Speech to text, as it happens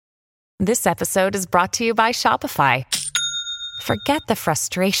This episode is brought to you by Shopify. Forget the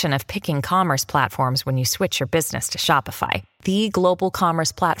frustration of picking commerce platforms when you switch your business to Shopify, the global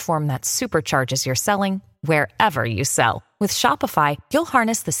commerce platform that supercharges your selling wherever you sell. With Shopify, you'll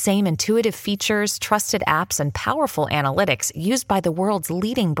harness the same intuitive features, trusted apps, and powerful analytics used by the world's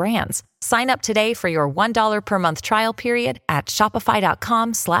leading brands. Sign up today for your $1 per month trial period at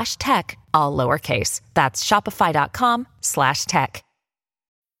shopify.com/tech, all lowercase. That's shopify.com/tech.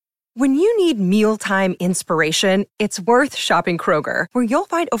 When you need mealtime inspiration, it's worth shopping Kroger, where you'll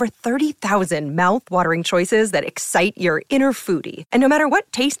find over 30,000 mouth-watering choices that excite your inner foodie. And no matter what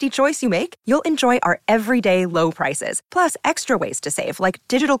tasty choice you make, you'll enjoy our everyday low prices, plus extra ways to save, like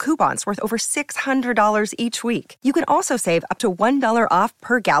digital coupons worth over $600 each week. You can also save up to $1 off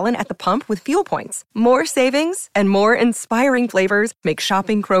per gallon at the pump with fuel points. More savings and more inspiring flavors make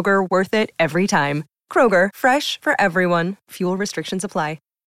shopping Kroger worth it every time. Kroger, fresh for everyone. Fuel restrictions apply.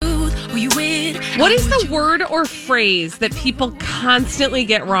 What is the word or phrase that people constantly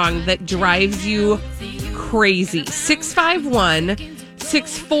get wrong that drives you crazy?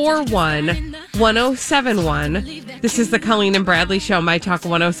 651-641-1071. This is the Colleen and Bradley Show, My Talk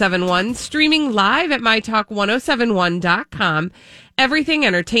 1071, streaming live at mytalk1071.com. Everything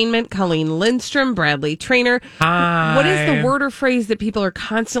Entertainment, Colleen Lindstrom, Bradley Trainer. Hi. What is the word or phrase that people are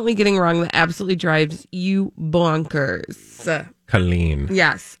constantly getting wrong that absolutely drives you bonkers? Colleen.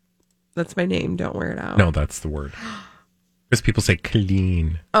 Yes. That's my name. Don't wear it out. No, that's the word. Because people say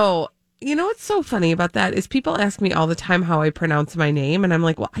clean. Oh, you know what's so funny about that is people ask me all the time how I pronounce my name, and I'm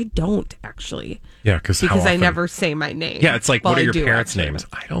like, well, I don't actually. Yeah, because I never say my name. Yeah, it's like, well, what are your do, parents' actually. names?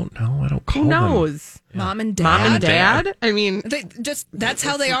 I don't know. I don't call Who them. knows? Yeah. Mom and Dad. Mom and Dad? I mean, that's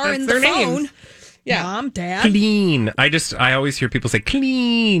how they are in their the phone. names. Yeah. Mom, Dad. Clean. I always hear people say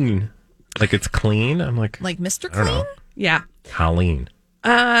clean. Like it's clean. I'm like Mr. I don't Clean? know. Yeah. Colleen.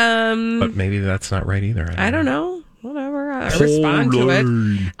 But maybe that's not right either. I don't know. Whatever. I respond to it.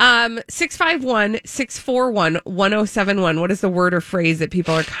 651-641-1071. What is the word or phrase that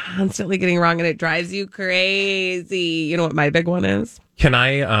people are constantly getting wrong and it drives you crazy? You know what my big one is? Can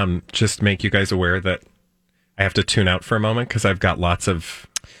I just make you guys aware that I have to tune out for a moment because I've got lots of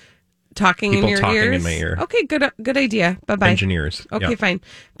talking people in your talking ears? in my ear. Okay, good idea. Bye-bye. Engineers. Okay, Yeah. fine.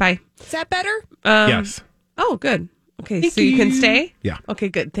 Bye. Is that better? Yes. Oh, good. Okay, so you can stay? Yeah. Okay,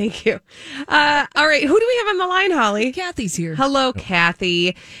 good. Thank you. All right, who do we have on the line, Holly? Kathy's here. Hello,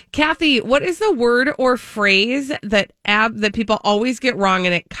 Kathy. Kathy, what is the word or phrase that people always get wrong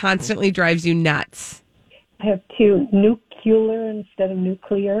and it constantly drives you nuts? I have two, nuclear instead of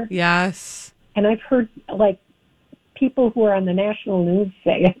nuclear. Yes. And I've heard, people who are on the national news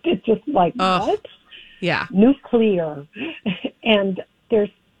say it. It's just like, what? Yeah. Nuclear. And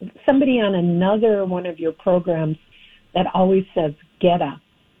there's somebody on another one of your programs that always says "getta"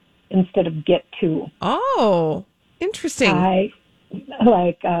 instead of "get to." Oh, interesting. I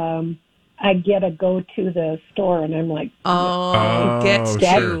get to go to the store, and I'm like, get sure.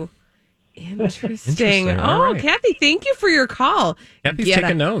 to. Interesting. All Oh, right. Kathy, thank you for your call. Kathy's Getta.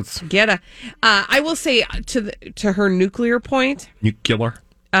 taking notes. Getta. I will say to her nuclear point, Nuclear.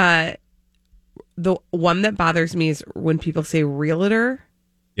 the one that bothers me is when people say realtor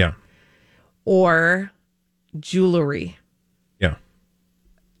Yeah. or jewelry. Yeah.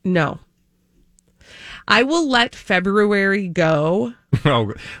 No. I will let February go,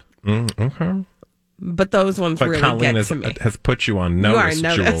 Oh, okay. but those ones But really Colleen get to me. has put you on You are notice.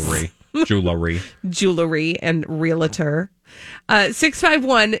 noticed. Jewelry. Jewelry and realtor.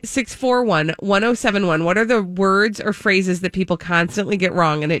 651-641-1071. What are the words or phrases that people constantly get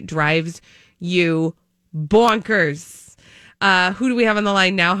wrong and it drives you bonkers? Who do we have on the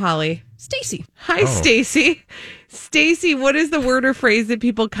line now, Holly? Stacy. Hi, Stacy. Stacy, what is the word or phrase that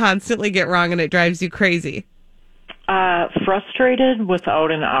people constantly get wrong and it drives you crazy? Frustrated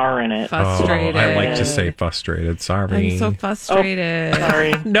without an R in it. Frustrated. Oh, I like to say frustrated. Sorry. I'm so frustrated.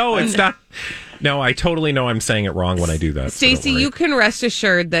 Sorry. No, it's not. No, I totally know I'm saying it wrong when I do that. Stacy, you can rest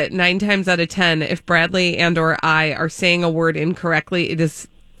assured that 9 times out of 10, if Bradley and or I are saying a word incorrectly, it is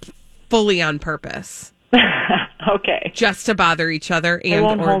fully on purpose. Okay. Just to bother each other I and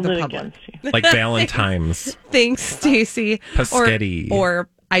won't or hold the it public. against you. Like Valentine's. Thanks, Stacy. Paschetti. Or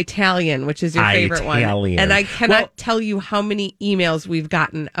Italian, which is your favorite one. Italian. And I cannot tell you how many emails we've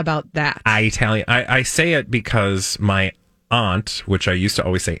gotten about that. Italian. I say it because my aunt, which I used to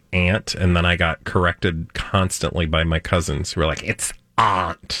always say aunt, and then I got corrected constantly by my cousins who were like, it's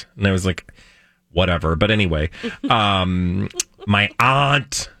aunt. And I was like, whatever. But anyway, my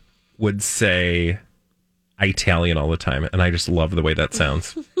aunt would say Italian all the time. And I just love the way that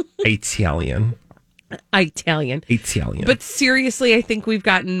sounds. Italian. Italian. Italian. But seriously, I think we've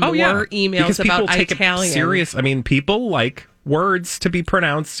gotten more emails because people about take Italian. It serious. I mean, people like words to be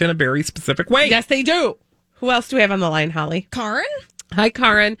pronounced in a very specific way. Yes, they do. Who else do we have on the line, Holly? Karen? Hi,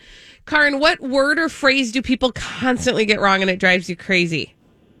 Karen. Karen, what word or phrase do people constantly get wrong and it drives you crazy?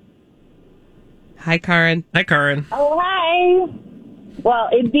 Hi, Karen. Hi, Karen. Oh, hi. Well,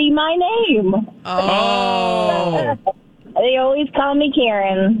 it'd be my name. Oh. They always call me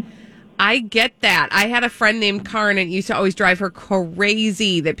Karen. I get that. I had a friend named Karen, and it used to always drive her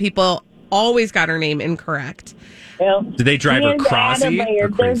crazy that people always got her name incorrect. Well, Did they drive her crazy?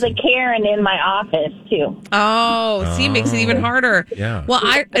 There's a Karen in my office, too. Oh, see, it makes it even harder. Yeah. Well,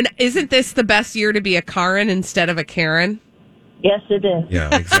 and isn't this the best year to be a Karen instead of a Karen? Yes, it is.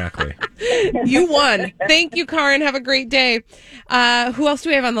 Yeah, exactly. You won. Thank you, Karen. Have a great day. Who else do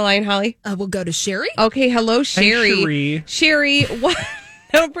we have on the line, Holly? We'll go to Sherry. Okay, hello, Sherry. Sherry. Sherry, what?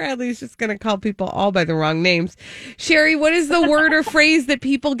 No, Bradley's just going to call people all by the wrong names. Sherry, what is the word or phrase that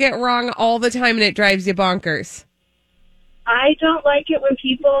people get wrong all the time and it drives you bonkers? I don't like it when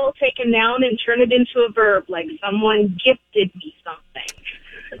people take a noun and turn it into a verb, like someone gifted me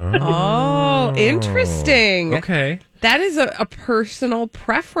something. Oh, interesting. Okay. That is a personal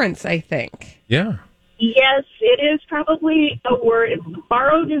preference, I think. Yeah. Yes, it is probably a word.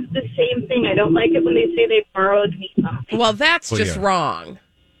 Borrowed is the same thing. I don't like it when they say they borrowed me something. Well, that's just yeah. wrong.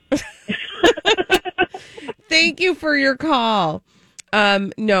 Thank you for your call.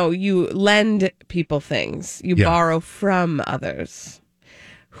 No, you lend people things. You borrow from others.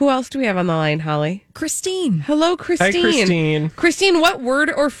 Who else do we have on the line, Holly? Christine. Hello, Christine. Hi, Christine. Christine, what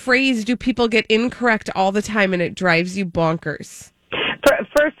word or phrase do people get incorrect all the time and it drives you bonkers?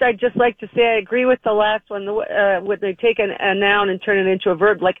 First, I'd just like to say I agree with the last one. When they take a noun and turn it into a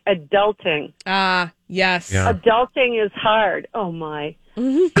verb, like adulting. Yes. Yeah. Adulting is hard. Oh, my.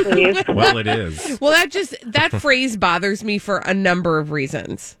 Please. Well, it is. Well, that phrase bothers me for a number of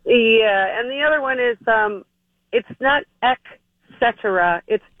reasons. Yeah, and the other one is it's not etc.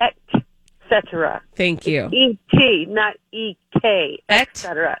 It's et cetera. Thank you. E-T, not E-K, et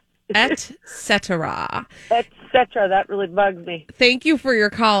cetera. Et cetera. Et cetera. That really bugs me. Thank you for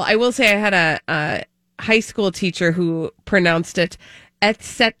your call. I will say I had a high school teacher who pronounced it et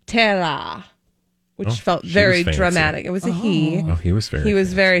cetera, which felt very dramatic. It was a he. Oh, he was very He was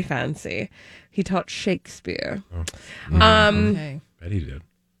fancy. very fancy. He taught Shakespeare. Bet he did.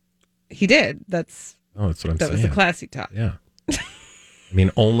 He did. That's what I'm saying. That was the class he taught. Yeah. I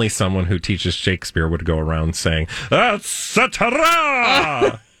mean, only someone who teaches Shakespeare would go around saying,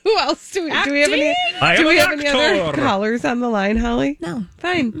 etc. Who else do we have any? Do we have any other callers on the line, Holly? No.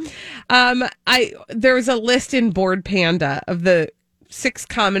 Fine. There was a list in Board Panda of the 6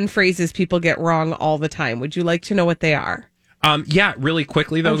 common phrases people get wrong all the time. Would you like to know what they are? Yeah, really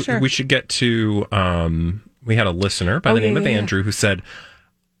quickly though, sure. we should get to. We had a listener by the name of Andrew who said,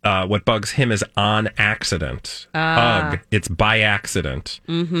 what bugs him is on accident. Ugh, it's by accident.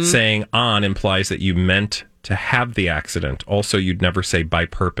 Mm-hmm. Saying on implies that you meant to have the accident. Also, you'd never say by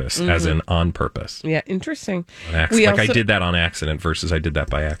purpose, as in on purpose. Yeah, interesting. I did that on accident versus I did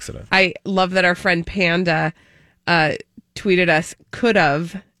that by accident. I love that our friend Panda tweeted us could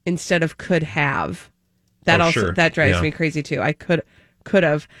have instead of could have. That drives me crazy too. I could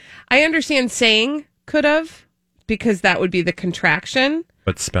have. I understand saying could have because that would be the contraction.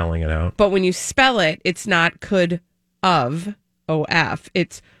 But spelling it out. But when you spell it, it's not could of, O-F.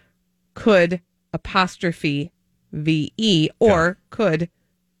 It's could apostrophe V-E or could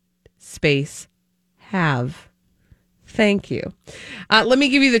space have. Thank you. Let me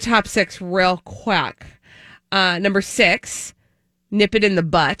give you the top 6 real quick. Number 6, nip it in the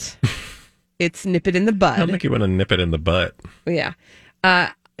butt. It's nip it in the butt. I don't think you want to nip it in the butt. Yeah.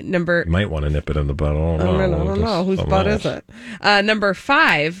 You might want to nip it in the butt. I don't know. Whose butt is it? Number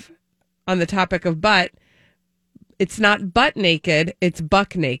 5, on the topic of butt, it's not butt naked, it's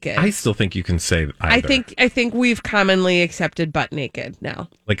buck naked. I still think you can say either. I think we've commonly accepted butt naked now.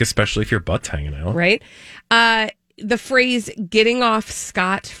 Like, especially if your butt's hanging out. Right? The phrase getting off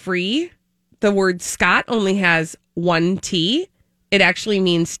scot-free, the word Scott only has one T. It actually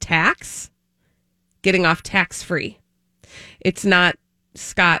means tax. Getting off tax-free. It's not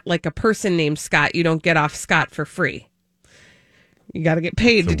Scott, like a person named Scott. You don't get off Scott for free. You got to get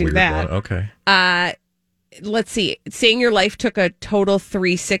paid to do that. One. Okay. Let's see. Saying your life took a total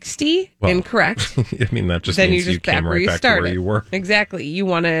 360. Incorrect. I mean, that just then means you just came right back to where you were. Exactly. You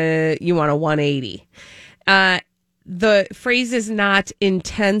want a 180. The phrase is not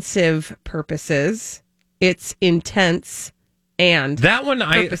intensive purposes. It's intense and that one,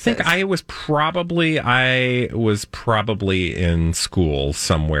 purposes. I think I was probably in school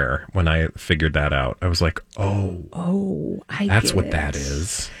somewhere when I figured that out. I was like, that's what that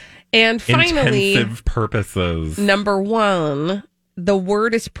is. And finally, intensive purposes. Number 1, the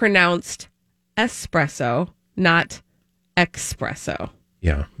word is pronounced espresso, not espresso.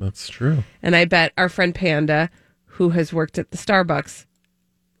 Yeah, that's true. And I bet our friend Panda, who has worked at the Starbucks,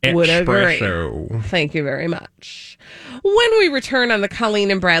 would agree. Thank you very much. When we return on the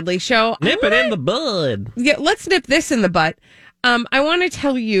Colleen and Bradley show, nip it in the bud. Yeah, let's nip this in the butt. I want to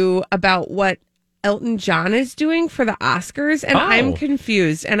tell you about what Elton John is doing for the Oscars, and I'm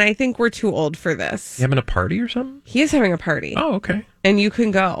confused, and I think we're too old for this. You having a party or something? He is having a party. Oh, okay. And you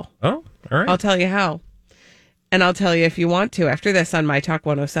can go. Oh, all right. I'll tell you how. And I'll tell you if you want to after this on My Talk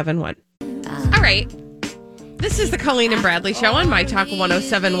 107.1. All right. This is the Colleen and Bradley Show on My Talk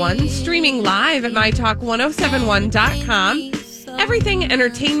 107.1, streaming live at MyTalk1071.com. Everything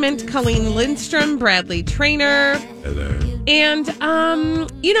Entertainment, Colleen Lindstrom, Bradley Trainer. Hello. And,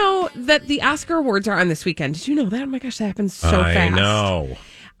 you know, that the Oscar Awards are on this weekend. Did you know that? Oh my gosh, that happens so fast. I know.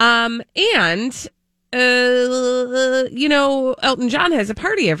 You know, Elton John has a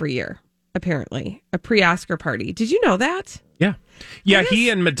party every year, apparently. A pre-Oscar party. Did you know that? Yeah. Yeah,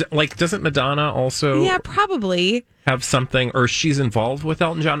 he and, doesn't Madonna also... Yeah, probably. ...have something, or she's involved with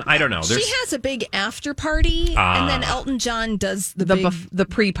Elton John? I don't know. She has a big after party, and then Elton John does the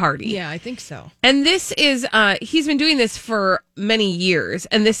pre-party. Yeah, I think so. And this is, he's been doing this for many years,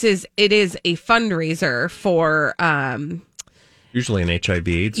 and it is a fundraiser for... usually an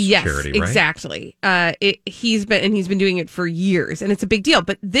HIV/AIDS charity, right? Yes, exactly. He's been doing it for years, and it's a big deal.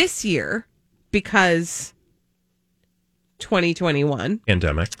 But this year, because 2021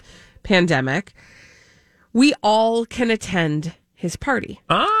 pandemic, we all can attend his party.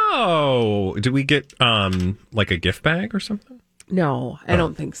 Oh, do we get like a gift bag or something? No, I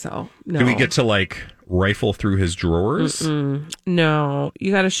don't think so. No. Do we get to rifle through his drawers? No,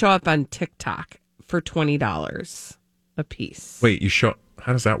 you got to show up on TikTok for $20 a piece. Wait,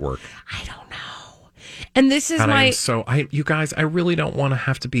 how does that work? I don't know. And this is you guys, I really don't want to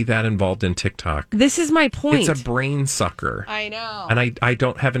have to be that involved in TikTok. This is my point. It's a brain sucker. I know. And I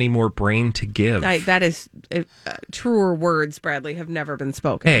don't have any more brain to give. That is truer words, Bradley, have never been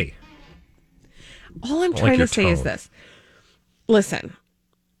spoken. Hey. All I'm trying to say is this. Listen,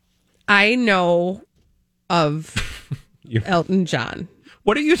 I know of Elton John.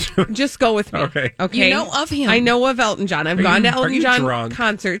 What are you doing? Just go with me. Okay. You know of him. I know of Elton John. I've gone to Elton John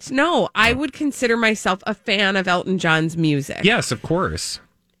concerts. No, I would consider myself a fan of Elton John's music. Yes, of course.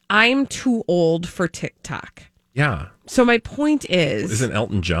 I'm too old for TikTok. Yeah. So my point is... Isn't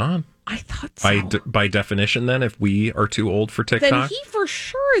Elton John? I thought so. By definition, then, if we are too old for TikTok? Then he for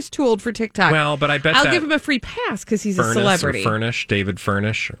sure is too old for TikTok. Well, but I bet I'll give him a free pass because he's a celebrity. David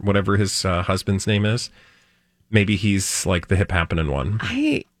Furnish, or whatever his husband's name is. Maybe he's like the hip happening one.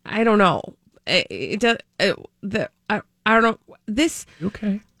 I don't know. I don't know. This.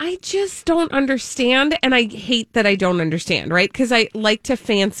 Okay. I just don't understand, and I hate that I don't understand. Right? Because I like to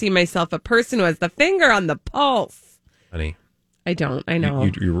fancy myself a person who has the finger on the pulse. Honey, I don't. I know.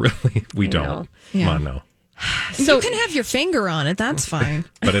 You really. We don't. Know. Come on, no. So you can have your finger on it. That's fine.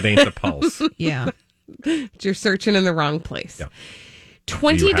 But it ain't the pulse. Yeah. You're searching in the wrong place. Yeah.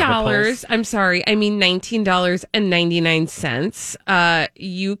 $20. I'm sorry. I mean $19.99.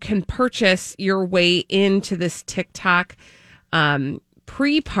 You can purchase your way into this TikTok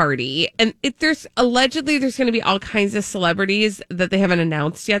pre-party, and there's going to be all kinds of celebrities that they haven't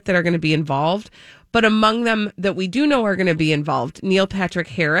announced yet that are going to be involved. But among them that we do know are going to be involved, Neil Patrick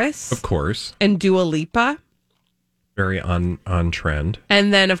Harris, of course, and Dua Lipa, very on trend,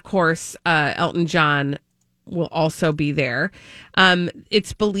 and then of course Elton John will also be there.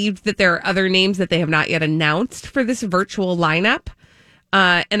 It's believed that there are other names that they have not yet announced for this virtual lineup.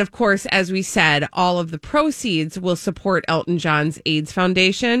 And of course, as we said, all of the proceeds will support Elton John's AIDS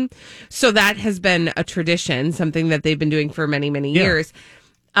Foundation. So that has been a tradition, something that they've been doing for many, many years.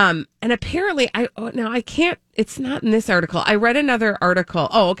 And apparently, I can't, it's not in this article. I read another article.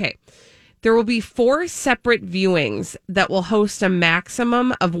 Oh, okay. There will be 4 separate viewings that will host a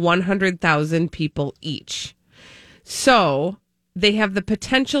maximum of 100,000 people each. So they have the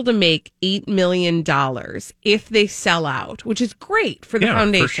potential to make $8 million if they sell out, which is great for the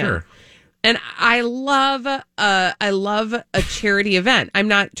foundation. For sure. And I love a charity event. I'm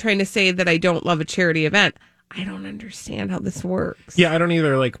not trying to say that I don't love a charity event. I don't understand how this works. Yeah, I don't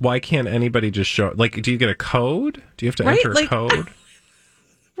either. Like, why can't anybody just show? Like, do you get a code? Do you have to enter a code?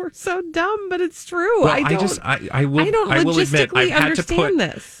 We're so dumb, but it's true. Well, I will admit, I've had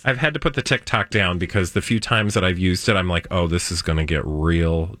to put the TikTok down because the few times that I've used it, I'm like, oh, this is going to get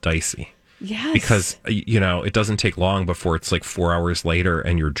real dicey. Yes. Because, it doesn't take long before it's like 4 hours later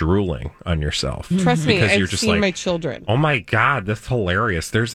and you're drooling on yourself. Trust me, because I've you're just seen like, my children. Oh my God, that's hilarious.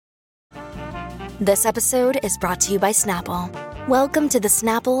 This episode is brought to you by Snapple. Welcome to the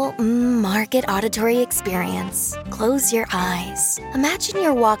Snapple Market Auditory Experience. Close your eyes. Imagine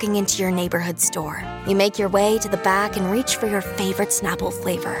you're walking into your neighborhood store. You make your way to the back and reach for your favorite Snapple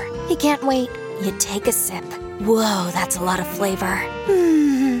flavor. You can't wait. You take a sip. Whoa, that's a lot of flavor.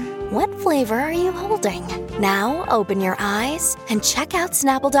 What flavor are you holding? Now open your eyes and check out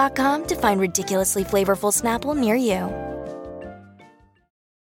Snapple.com to find ridiculously flavorful Snapple near you.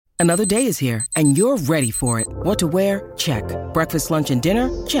 Another day is here, and you're ready for it. What to wear? Check. Breakfast, lunch, and dinner?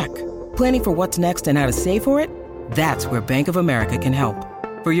 Check. Planning for what's next and how to save for it? That's where Bank of America can help.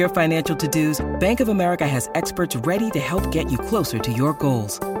 For your financial to-dos, Bank of America has experts ready to help get you closer to your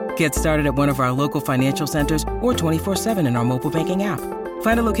goals. Get started at one of our local financial centers or 24/7 in our mobile banking app.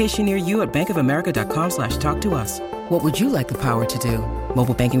 Find a location near you at bankofamerica.com/talktous. What would you like the power to do?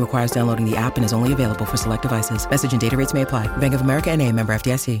 Mobile banking requires downloading the app and is only available for select devices. Message and data rates may apply. Bank of America NA, member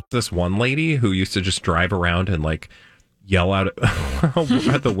FDIC. This one lady who used to just drive around and like yell out at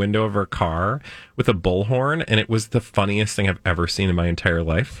the window of her car with a bullhorn. And it was the funniest thing I've ever seen in my entire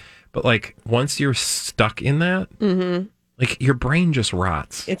life. But like once you're stuck in that, like your brain just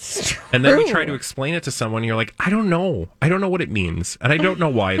rots. It's true. And then you try to explain it to someone. You're like, I don't know. I don't know what it means. And I don't know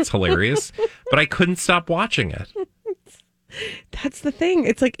why it's hilarious, but I couldn't stop watching it. That's the thing.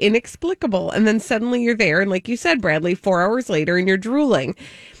 It's like inexplicable. And then suddenly you're there. And like you said, Bradley, 4 hours later and you're drooling.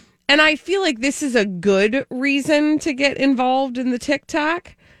 And I feel like this is a good reason to get involved in the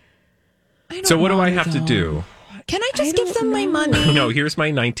TikTok. So what do I have to do? Can I just give them my money? No, here's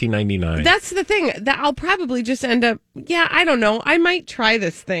my $19.99. That's the thing. That I'll probably just end up, I don't know. I might try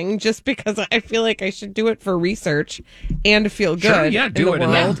this thing just because I feel like I should do it for research and to feel good. Sure, yeah, do it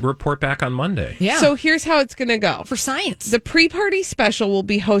and then report back on Monday. Yeah. So here's how it's going to go. For science. The pre-party special will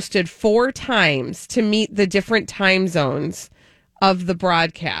be hosted 4 times to meet the different time zones of the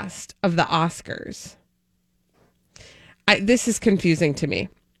broadcast of the Oscars. This is confusing to me.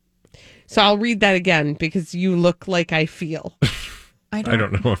 So I'll read that again because you look like I feel. I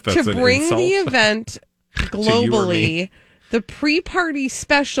don't know if that's to an bring insult. the event globally. The pre-party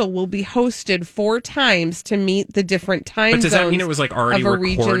special will be hosted 4 times to meet the different time zones. But does that mean it was like already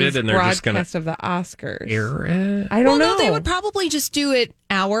recorded and they're just going to of the Oscars air it? I don't know. No, they would probably just do it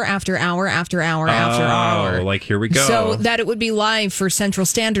hour after hour after hour after hour. Like here we go. So that it would be live for Central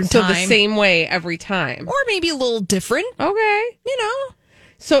Standard Time. So the same way every time, or maybe a little different. Okay,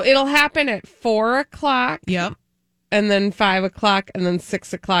 So it'll happen at 4 o'clock. Yep. And then 5 o'clock, and then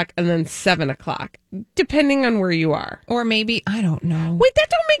 6 o'clock, and then 7 o'clock, depending on where you are. Or maybe, I don't know. Wait, that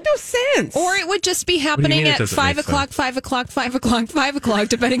don't make no sense. Or it would just be happening at 5 o'clock, 5 o'clock, 5 o'clock, 5 o'clock,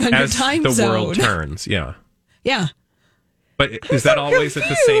 depending on your time zone. As the zone. world turns, yeah. Yeah. But is that always at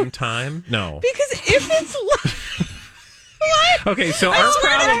the same time? No. Because if it's... What? Okay, so our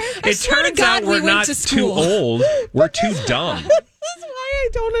problem, it turns out we're not too old. We're too dumb. That's why I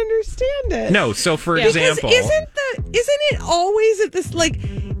don't understand it. No, so for example, isn't it always at this, like,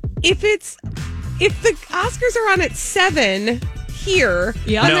 if the Oscars are on at 7 here,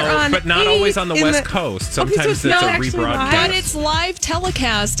 yeah, and they're on but not always on the West Coast. Sometimes it's a rebroadcast. But it's live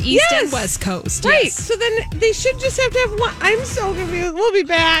telecast, East and West Coast. Right. Yes. So then they should just have to have one. I'm so confused. We'll be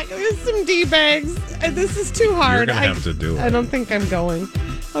back. There's some D-bags. This is too hard. You're going to have to do it. I don't think I'm going.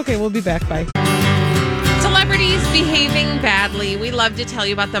 Okay, we'll be back. Bye. Celebrities behaving badly. We love to tell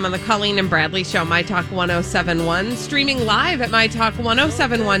you about them on the Colleen and Bradley Show, My Talk 1071. Streaming live at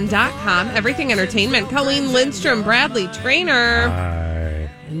MyTalk1071.com. Everything Entertainment. Colleen Lindstrom, Bradley Trainer. Hi.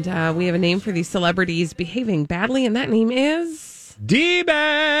 And we have a name for these celebrities behaving badly, and that name is...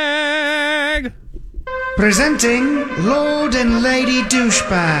 D-Bag! Presenting Lord and Lady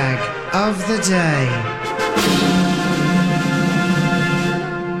Douchebag of the Day.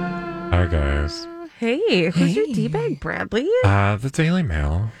 Hi, guys. Hey, who's your D-Bag, Bradley? The Daily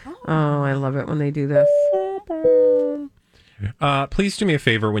Mail. Oh, I love it when they do this. Please do me a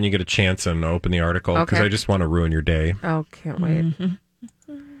favor when you get a chance and open the article, because I just want to ruin your day. Oh, can't wait.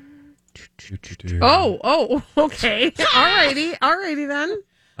 Oh, okay. Alrighty then.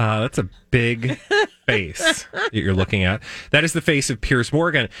 That's a big face that you're looking at. That is the face of Piers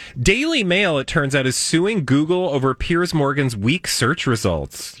Morgan. Daily Mail, it turns out, is suing Google over Piers Morgan's weak search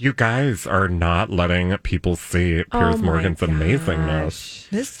results. You guys are not letting people see Piers Morgan's amazingness.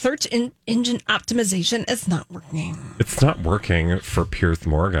 This search engine optimization is not working. It's not working for Piers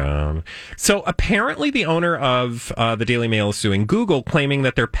Morgan. So apparently the owner of the Daily Mail is suing Google, claiming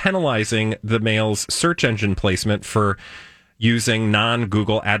that they're penalizing the Mail's search engine placement for using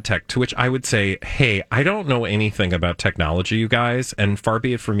non-Google ad tech, to which I would say, hey, I don't know anything about technology, you guys, and far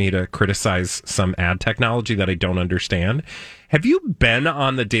be it for me to criticize some ad technology that I don't understand. Have you been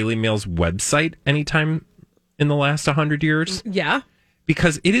on the Daily Mail's website anytime in the last 100 years? Yeah.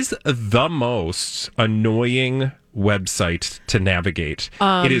 Because it is the most annoying website to navigate.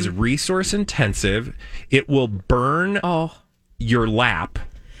 It is resource intensive. It will burn your lap.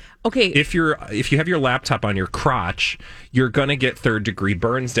 Okay. If you have your laptop on your crotch, you're going to get 3rd-degree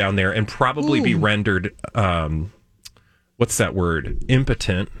burns down there and probably be rendered, what's that word?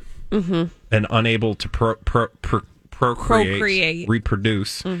 Impotent and unable to procreate,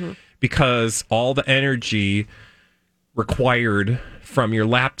 reproduce, because all the energy required from your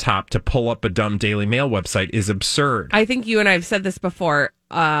laptop to pull up a dumb Daily Mail website is absurd. I think you and I have said this before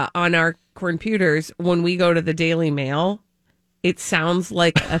on our computers. When we go to the Daily Mail, it sounds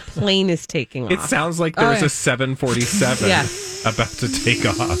like a plane is taking off. It sounds like there's a 747 about to take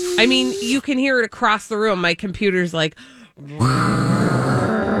off. I mean, you can hear it across the room. My computer's like...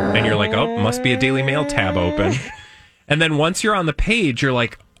 And you're like, oh, must be a Daily Mail tab open. And then once you're on the page, you're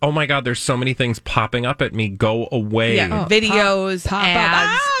like, oh my God, there's so many things popping up at me. Go away. Yeah, videos, pop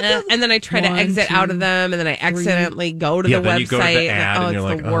ads. And then I try to exit out of them, and then I accidentally go to the website. Then you go to the ad, and you're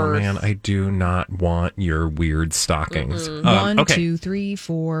like, the worst. oh man, I do not want your weird stockings. 1, 2, 3,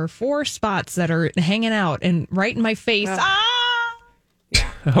 4 spots that are hanging out and right in my face.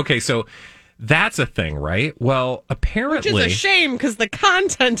 Okay, so that's a thing, right? Well, apparently... Which is a shame, because the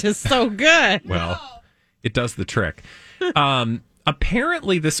content is so good. Well, it does the trick.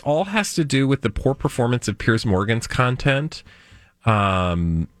 Apparently, this all has to do with the poor performance of Piers Morgan's content.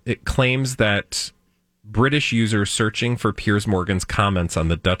 It claims that British users searching for Piers Morgan's comments on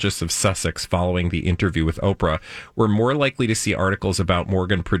the Duchess of Sussex following the interview with Oprah were more likely to see articles about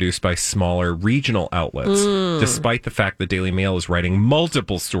Morgan produced by smaller regional outlets, despite the fact the Daily Mail is writing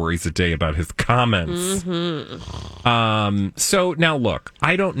multiple stories a day about his comments. So now look,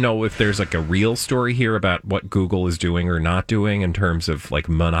 I don't know if there's like a real story here about what Google is doing or not doing in terms of like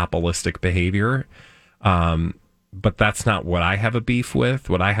monopolistic behavior. But that's not what I have a beef with.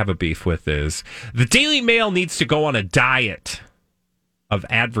 What I have a beef with is the Daily Mail needs to go on a diet of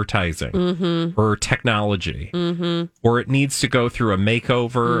advertising or technology, or it needs to go through a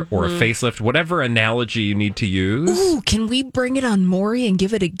makeover or a facelift, whatever analogy you need to use. Ooh, can we bring it on Maury and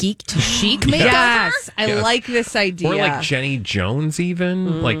give it a geek to chic makeover? Yes, I like this idea. Or like Jenny Jones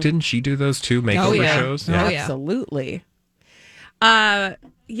even. Like, didn't she do those 2 makeover shows? Yeah. Absolutely.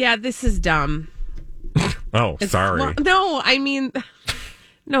 Yeah, this is dumb. Oh, sorry. Well, no, I mean,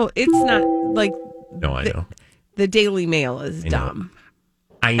 no, it's not like. No, I know. The Daily Mail is dumb.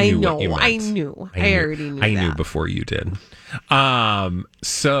 I knew. I knew. I already knew. I knew before you did.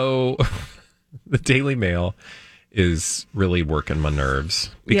 So the Daily Mail is really working my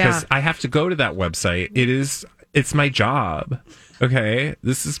nerves because I have to go to that website. It's my job. Okay,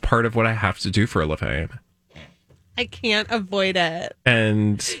 this is part of what I have to do for a living. I can't avoid it.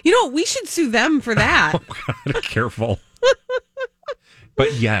 And we should sue them for that. Oh God, careful.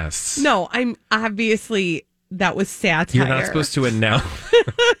 But yes. No, I'm obviously that was satire. You're not supposed to announce.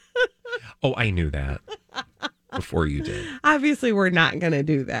 Oh, I knew that before you did. Obviously, we're not going to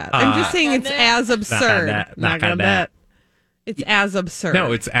do that. I'm just saying it's as absurd. Not gonna bet. It's as absurd.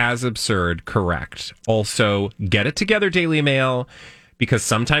 No, it's as absurd. Correct. Also, get it together, Daily Mail. Because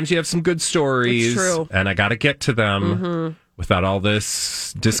sometimes you have some good stories, and I got to get to them without all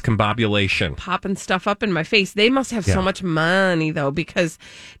this discombobulation. Popping stuff up in my face. They must have so much money, though, because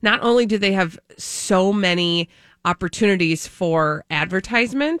not only do they have so many opportunities for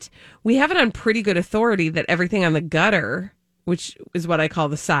advertisement, we have it on pretty good authority that everything on the gutter, which is what I call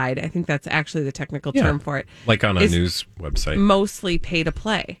the side, I think that's actually the technical term for it. Like on a news website. Mostly pay to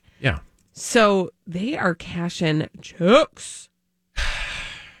play. Yeah. So they are cashing checks.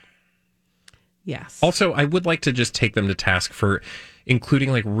 Yes. Also, I would like to just take them to task for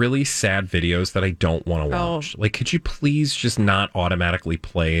including like really sad videos that I don't want to watch. Like, could you please just not automatically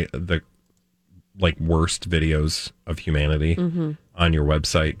play the like worst videos of humanity on your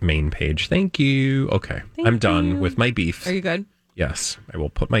website main page? Thank you. Okay. I'm done with my beef. Are you good? Yes. I will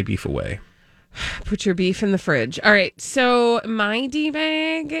put my beef away. Put your beef in the fridge. All right. So my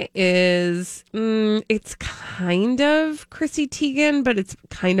D-bag is, it's kind of Chrissy Teigen, but it's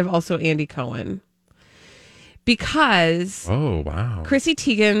kind of also Andy Cohen. Because oh wow, Chrissy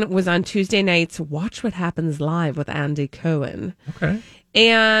Teigen was on Tuesday night's Watch What Happens Live with Andy Cohen. Okay.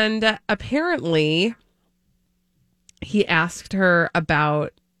 And apparently he asked her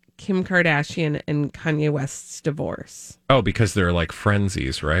about Kim Kardashian and Kanye West's divorce. Oh, because they're like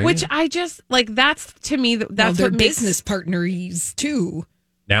frenzies, right? Which I just like. That's to me. That's they're what makes business partners too.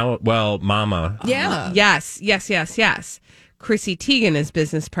 Now, well, Mama. Yeah. Yes. Chrissy Teigen is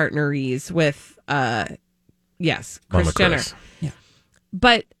business partneries with yes, Kris Mama Jenner. Chris. Yeah.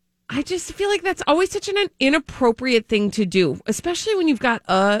 But I just feel like that's always such an inappropriate thing to do, especially when you've got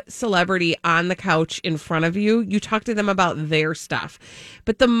a celebrity on the couch in front of you. You talk to them about their stuff.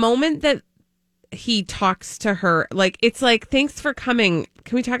 But the moment that he talks to her, like, it's like, thanks for coming.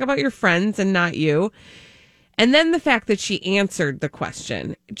 Can we talk about your friends and not you? And then the fact that she answered the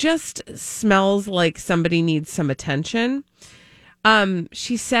question just smells like somebody needs some attention.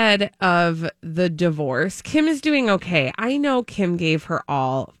 She said of the divorce, Kim is doing okay. I know Kim gave her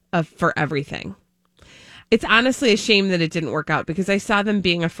all for everything. It's honestly a shame that it didn't work out because I saw them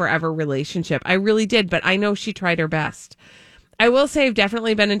being a forever relationship. I really did, but I know she tried her best. I will say I've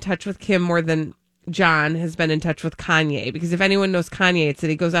definitely been in touch with Kim more than John has been in touch with Kanye, because if anyone knows Kanye, it's that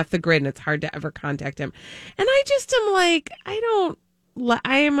he goes off the grid and it's hard to ever contact him. And I just am like,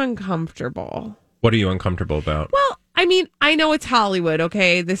 I am uncomfortable. What are you uncomfortable about? Well, I mean, I know it's Hollywood,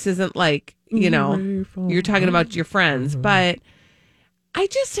 okay? This isn't like, you're talking about your friends, but I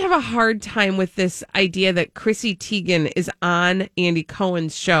just have a hard time with this idea that Chrissy Teigen is on Andy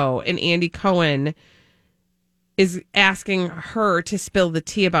Cohen's show and Andy Cohen is asking her to spill the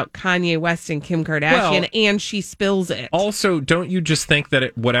tea about Kanye West and Kim Kardashian, and she spills it. Also, don't you just think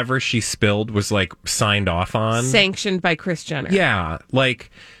that whatever she spilled was like signed off on? Sanctioned by Kris Jenner. Yeah, like,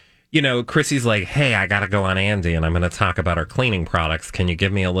 Chrissy's like, hey, I got to go on Andy and I'm going to talk about our cleaning products. Can you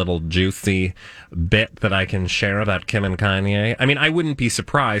give me a little juicy bit that I can share about Kim and Kanye? I mean, I wouldn't be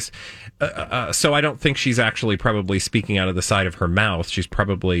surprised. So I don't think she's actually probably speaking out of the side of her mouth. She's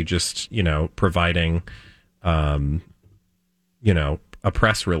probably just, providing, a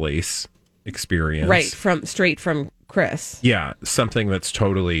press release experience. Right, straight from Chris. Yeah, something that's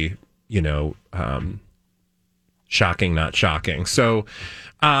totally, shocking, not shocking. So,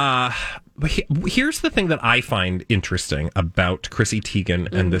 here's the thing that I find interesting about Chrissy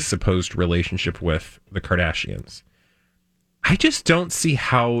Teigen and this supposed relationship with the Kardashians. I just don't see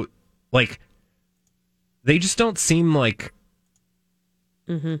how, like, they just don't seem like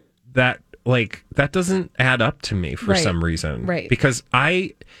that, like, that doesn't add up to me for some reason. Right. Because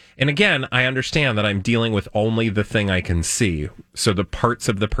and again, I understand that I'm dealing with only the thing I can see. So the parts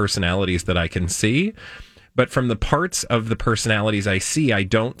of the personalities that I can see. But from the parts of the personalities I see, I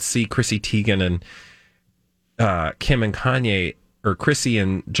don't see Chrissy Teigen and Kim and Kanye, or Chrissy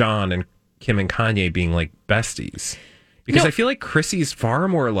and John and Kim and Kanye being like besties. Because I feel like Chrissy's far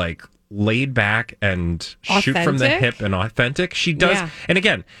more like laid back and shoot from the hip and authentic. She does. Yeah. And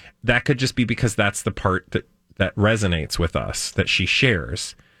again, that could just be because that's the part that resonates with us, that she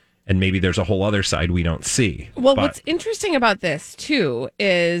shares. And maybe there's a whole other side we don't see. Well, what's interesting about this, too,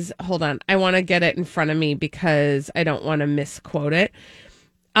 is, hold on, I want to get it in front of me because I don't want to misquote it.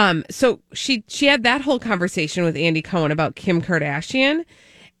 So she had that whole conversation with Andy Cohen about Kim Kardashian.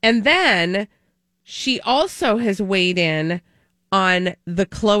 And then she also has weighed in on the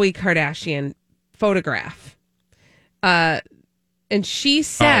Khloe Kardashian photograph. And she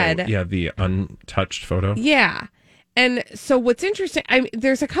said... Oh, yeah, the untouched photo. Yeah. And so what's interesting,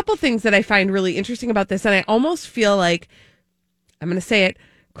 there's a couple things that I find really interesting about this, and I almost feel like, I'm going to say it,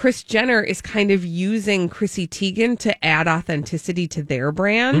 Kris Jenner is kind of using Chrissy Teigen to add authenticity to their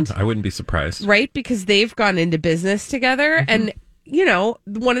brand. I wouldn't be surprised. Right? Because they've gone into business together. And,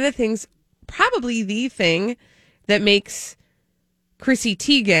 one of the things, probably the thing that makes Chrissy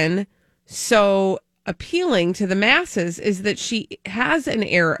Teigen so appealing to the masses is that she has an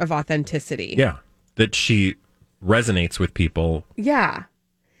air of authenticity. Yeah. That she resonates with people. Yeah.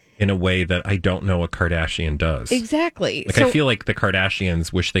 In a way that I don't know a Kardashian does. Exactly. Like, I feel like the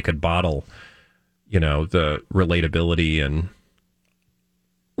Kardashians wish they could bottle, the relatability and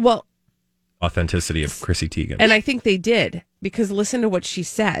authenticity of Chrissy Teigen. And I think they did, because listen to what she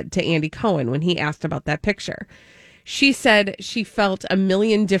said to Andy Cohen when he asked about that picture. She said she felt a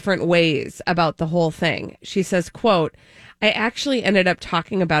million different ways about the whole thing. She says, quote, I actually ended up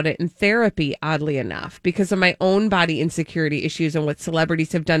talking about it in therapy, oddly enough, because of my own body insecurity issues and what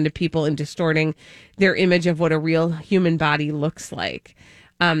celebrities have done to people in distorting their image of what a real human body looks like.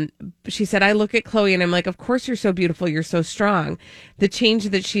 She said, I look at Chloe and I'm like, of course you're so beautiful. You're so strong. The change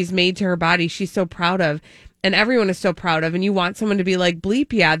that she's made to her body, she's so proud of. And everyone is so proud of. And you want someone to be like,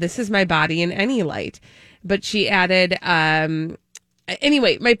 bleep, yeah, this is my body in any light. But she added,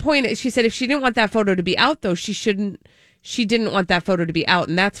 anyway, my point is, she said if she didn't want that photo to be out, though, she didn't want that photo to be out.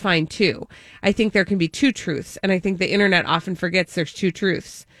 And that's fine, too. I think there can be two truths. And I think the internet often forgets there's two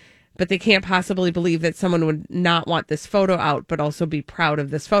truths. But they can't possibly believe that someone would not want this photo out, but also be proud of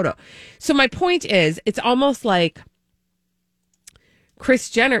this photo. So my point is, it's almost like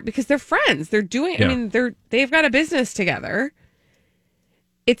Kris Jenner, because they're friends. They're doing, I mean, they've got a business together.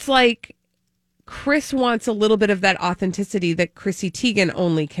 It's like Kris wants a little bit of that authenticity that Chrissy Teigen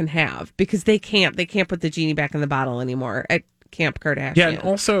only can have, because they can't put the genie back in the bottle anymore at Camp Kardashian. Yeah, and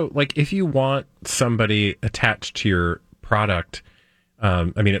also, like, if you want somebody attached to your product,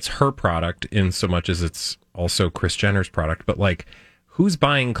 I mean, it's her product in so much as it's also Kris Jenner's product, but like, who's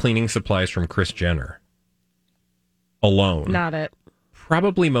buying cleaning supplies from Kris Jenner alone? Not it.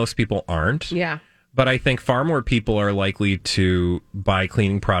 Probably most people aren't. Yeah. But I think far more people are likely to buy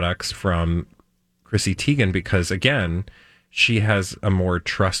cleaning products from Chrissy Teigen because, again, she has a more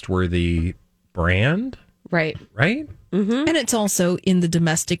trustworthy brand. Right. Right? Mm-hmm. And it's also in the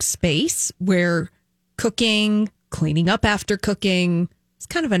domestic space where cooking, cleaning up after cooking, it's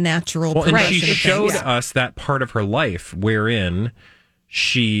kind of a natural progression. And she of showed things. us that part of her life wherein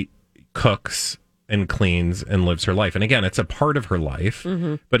she cooks and cleans and lives her life. And again, it's a part of her life,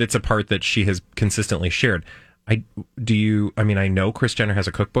 but it's a part that she has consistently shared. I know Kris Jenner has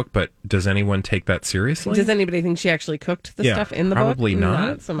a cookbook, but does anyone take that seriously? Does anybody think she actually cooked the stuff in the book? Probably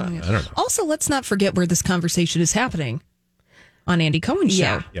not. So much. I don't know. Also, let's not forget where this conversation is happening on Andy Cohen's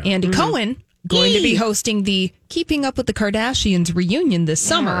show. Yeah. Andy Cohen going to be hosting the Keeping Up with the Kardashians reunion this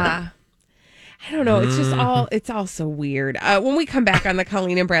summer. I don't know. It's just it's all so weird. When we come back on the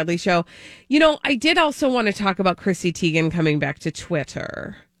Colleen and Bradley show, I did also want to talk about Chrissy Teigen coming back to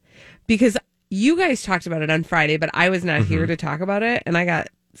Twitter, because you guys talked about it on Friday, but I was not here to talk about it, and I got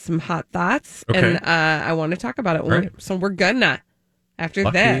some hot thoughts, and I want to talk about it. Right. So we're gonna, after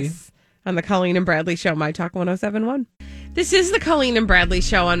this, on the Colleen and Bradley show, My Talk 107.1. This is the Colleen and Bradley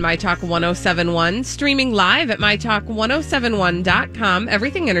show on My Talk 107.1, streaming live at MyTalk1071.com.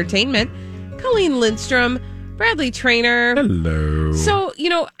 Everything Entertainment. Colleen Lindstrom, Bradley Trainer. Hello. So,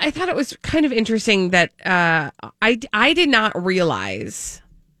 I thought it was kind of interesting that I did not realize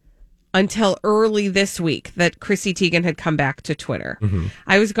until early this week that Chrissy Teigen had come back to Twitter.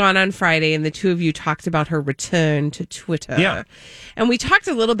 I was gone on Friday, and the two of you talked about her return to Twitter. Yeah. And we talked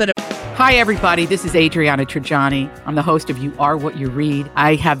a little bit. Hi, everybody. This is Adriana Trajani. I'm the host of You Are What You Read.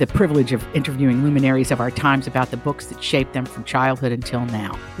 I have the privilege of interviewing luminaries of our times about the books that shaped them from childhood until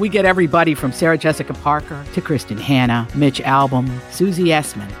now. We get everybody from Sarah Jessica Parker to Kristen Hanna, Mitch Albom, Susie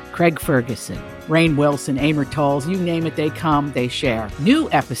Essman, Craig Ferguson, Rainn Wilson, Amor Tolls, you name it, they come, they share. New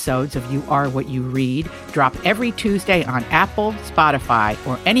episodes of You Are What You Read drop every Tuesday on Apple, Spotify,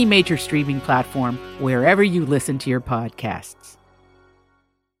 or any major streaming platform wherever you listen to your podcasts.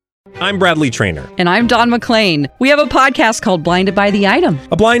 I'm Bradley Trainer. And I'm Don McClain. We have a podcast called Blinded by the Item.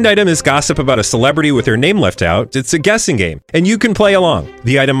 A blind item is gossip about a celebrity with their name left out. It's a guessing game, and you can play along.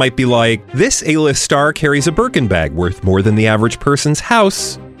 The item might be like, this A-list star carries a Birkin bag worth more than the average person's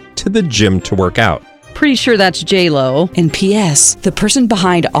house to the gym to work out. Pretty sure that's J-Lo. And P.S. the person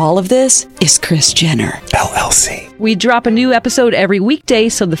behind all of this is Kris Jenner, LLC. We drop a new episode every weekday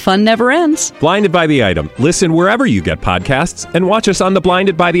so the fun never ends. Blinded by the Item. Listen wherever you get podcasts and watch us on the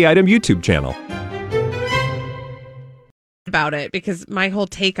Blinded by the Item YouTube channel. About it, because my whole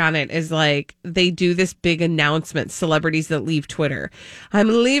take on it is like, they do this big announcement, celebrities that leave Twitter.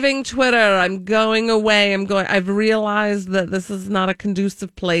 I'm leaving Twitter. I'm going away. I've realized that this is not a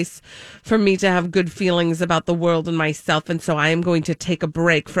conducive place for me to have good feelings about the world and myself. And so I am going to take a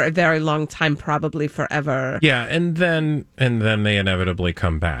break for a very long time, probably forever. Yeah. And then they inevitably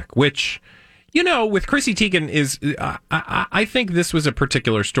come back, which, with Chrissy Teigen is, I think this was a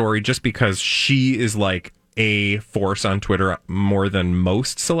particular story just because she is like a force on Twitter more than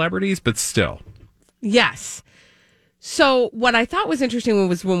most celebrities, but still. Yes. So what I thought was interesting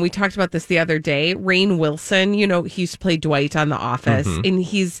was when we talked about this the other day, Rainn Wilson, he used to play Dwight on The Office, and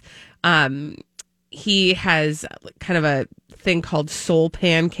he has kind of a thing called Soul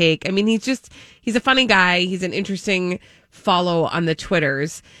Pancake. I mean, he's a funny guy. He's an interesting follow on the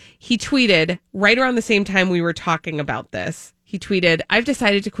Twitters. He tweeted right around the same time we were talking about this. He tweeted, "I've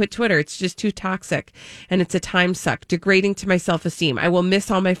decided to quit Twitter. It's just too toxic and it's a time suck, degrading to my self-esteem. I will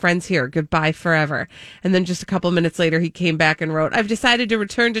miss all my friends here. Goodbye forever." And then just a couple minutes later, he came back and wrote, "I've decided to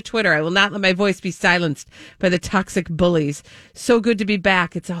return to Twitter. I will not let my voice be silenced by the toxic bullies. So good to be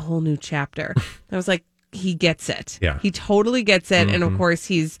back. It's a whole new chapter." I was like, he gets it. Yeah. He totally gets it. And of course,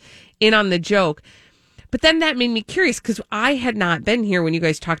 he's in on the joke. But then that made me curious because I had not been here when you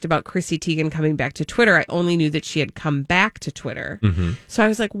guys talked about Chrissy Teigen coming back to Twitter. I only knew that she had come back to Twitter. So I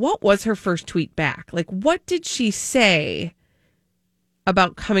was like, what was her first tweet back? Like, what did she say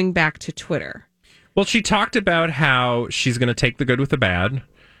about coming back to Twitter? Well, she talked about how she's going to take the good with the bad.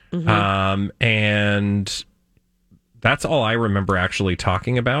 And that's all I remember actually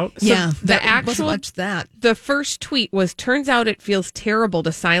talking about. So wasn't much that. The first tweet was, "Turns out it feels terrible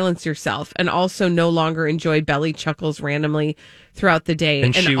to silence yourself and also no longer enjoy belly chuckles randomly throughout the day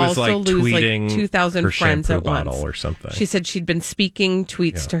And she was also like lose tweeting like 2,000 her friends shampoo at bottle once." or something. She said she'd been speaking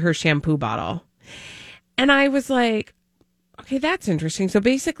tweets to her shampoo bottle. And I was like, okay, that's interesting. So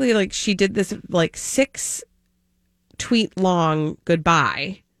basically, like, she did this like 6 tweet long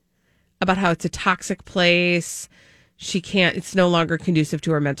goodbye about how it's a toxic place. She can't, it's no longer conducive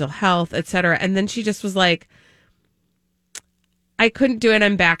to her mental health, etc. And then she just was like, "I couldn't do it.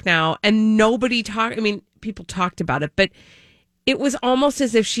 I'm back now." And nobody talked. I mean, people talked about it, but it was almost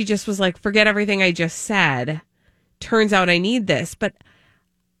as if she just was like, "Forget everything I just said. Turns out I need this." But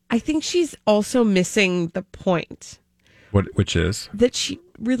I think she's also missing the point. Which is? That she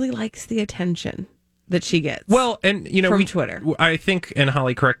really likes the attention that she gets. Well, and you know, from Twitter. I think, and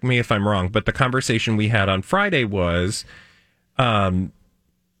Holly, correct me if I'm wrong, but the conversation we had on Friday was,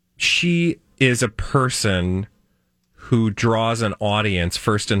 she is a person who draws an audience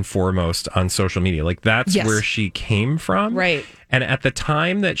first and foremost on social media. Like that's where she came from. Right. And at the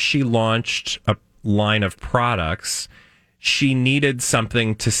time that she launched a line of products, she needed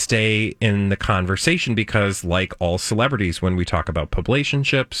something to stay in the conversation because, like all celebrities, when we talk about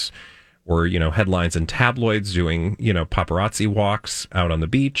publicationships or, you know, headlines in tabloids doing, you know, paparazzi walks out on the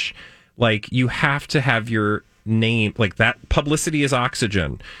beach, like you have to have your name, like that publicity is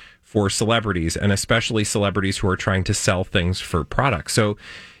oxygen for celebrities, and especially celebrities who are trying to sell things for products. So,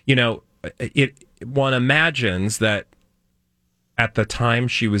 you know, one imagines that at the time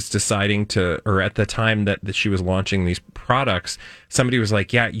she was deciding to, or at the time that she was launching these products, somebody was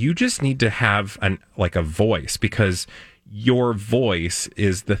like, "Yeah, you just need to have a voice, because your voice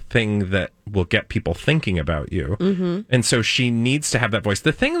is the thing that will get people thinking about you." And so she needs to have that voice.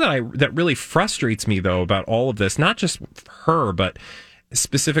 The thing that really frustrates me, though, about all of this, not just her, but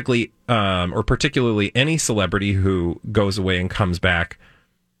specifically or particularly any celebrity who goes away and comes back,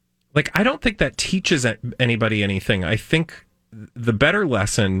 like, I don't think that teaches anybody anything. I think the better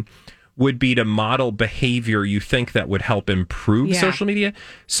lesson would be to model behavior you think that would help improve social media.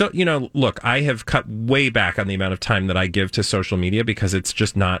 So, you know, look, I have cut way back on the amount of time that I give to social media because it's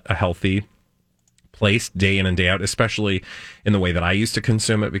just not a healthy place day in and day out, especially in the way that I used to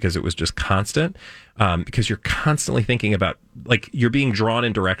consume it, because it was just constant. Because you're constantly thinking about, like, you're being drawn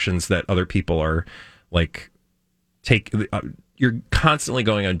in directions that other people are, like, you're constantly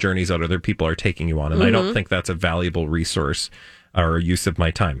going on journeys that other people are taking you on. And I don't think that's a valuable resource or use of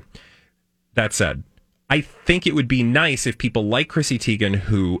my time. That said, I think it would be nice if people like Chrissy Teigen,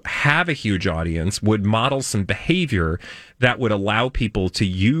 who have a huge audience, would model some behavior that would allow people to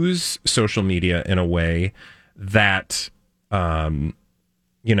use social media in a way that, you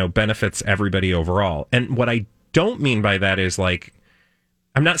know, benefits everybody overall. And what I don't mean by that is, like,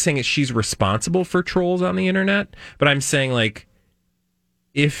 I'm not saying that she's responsible for trolls on the internet, but I'm saying, like,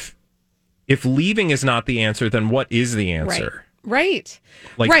 if leaving is not the answer, then what is the answer? Right.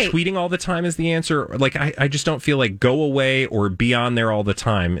 Like, tweeting all the time is the answer. Like, I just don't feel like go away or be on there all the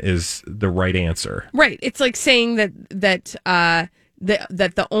time is the right answer. Right. It's like saying that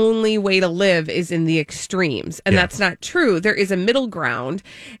the only way to live is in the extremes. And that's not true. There is a middle ground.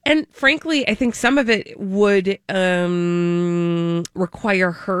 And frankly, I think some of it would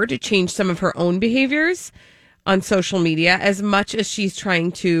require her to change some of her own behaviors on social media, as much as she's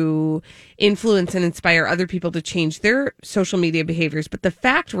trying to influence and inspire other people to change their social media behaviors. But the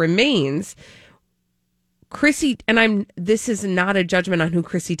fact remains, Chrissy, and this is not a judgment on who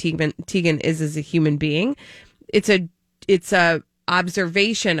Chrissy Teigen is as a human being. It's a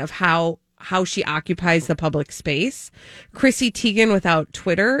observation of how she occupies the public space. Chrissy Teigen without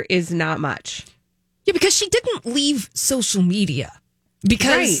Twitter is not much. Yeah, because she didn't leave social media.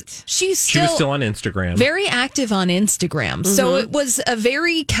 Because she was still on Instagram. Very active on Instagram. Mm-hmm. So it was a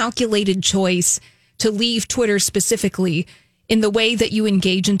very calculated choice to leave Twitter specifically in the way that you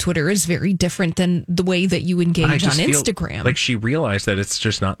engage in Twitter is very different than the way that you engage on Instagram. Like she realized that it's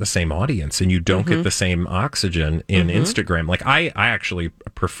just not the same audience, and you don't get the same oxygen in Instagram. Like I actually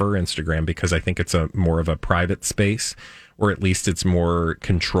prefer Instagram because I think it's a more of a private space, or at least it's more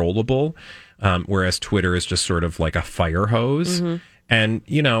controllable. Whereas Twitter is just sort of like a fire hose. And,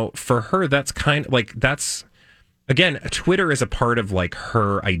 you know, for her, that's kind of like, that's, again, Twitter is a part of like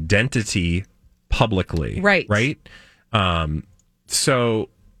her identity publicly. Right. Right. So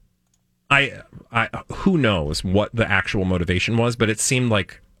I who knows what the actual motivation was, but it seemed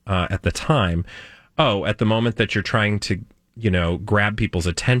like at the time, at the moment that you're trying to, you know, grab people's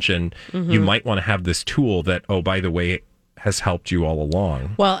attention, you might want to have this tool that, by the way, has helped you all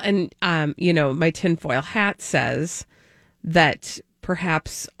along. Well, and, you know, my tinfoil hat says that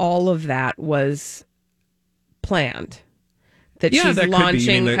perhaps all of that was planned. That she's that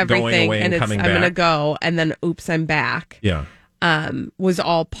launching could be, everything and it's, I'm going to go, and then, oops, I'm back. Yeah. Was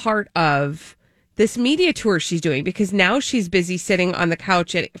all part of this media tour she's doing, because now she's busy sitting on the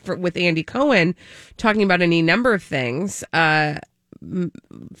couch with Andy Cohen talking about any number of things,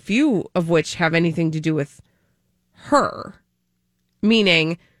 few of which have anything to do with her,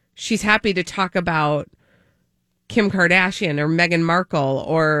 meaning she's happy to talk about Kim Kardashian or Meghan Markle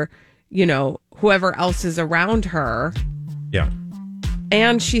or, you know, whoever else is around her. Yeah.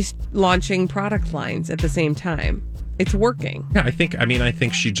 And she's launching product lines at the same time. It's working. Yeah, I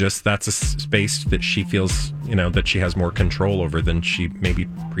think she just, that's a space that she feels, you know, that she has more control over than she maybe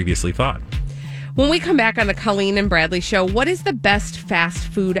previously thought. When we come back on the Colleen and Bradley Show, what is the best fast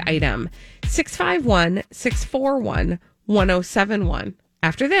food item? 651-641-1071.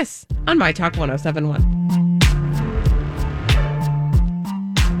 After this, on My Talk 1071.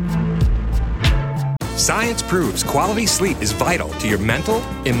 Science proves quality sleep is vital to your mental,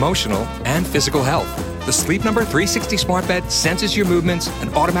 emotional, and physical health. The Sleep Number 360 smart bed senses your movements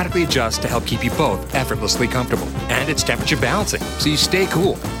and automatically adjusts to help keep you both effortlessly comfortable. And it's temperature balancing, so you stay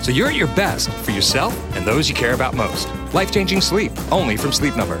cool. So you're at your best for yourself and those you care about most. Life-changing sleep, only from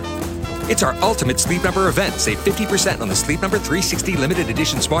Sleep Number. It's our ultimate Sleep Number event. Save 50% on the Sleep Number 360 limited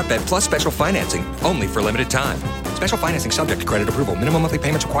edition smart bed plus special financing, only for limited time. Special financing subject to credit approval. Minimum monthly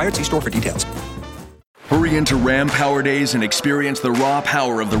payments required. See store for details. Hurry into Ram Power Days and experience the raw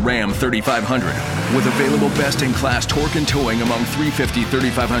power of the Ram 3500. With available best-in-class torque and towing among 350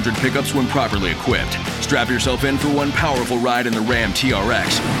 3500 pickups when properly equipped. Strap yourself in for one powerful ride in the Ram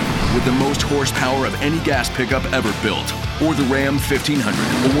TRX. With the most horsepower of any gas pickup ever built. Or the Ram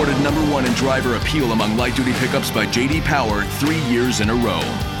 1500, awarded #1 in driver appeal among light-duty pickups by J.D. Power 3 years in a row.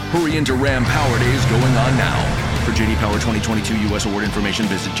 Hurry into Ram Power Days going on now. For J.D. Power 2022 U.S. award information,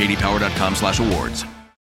 visit jdpower.com/awards.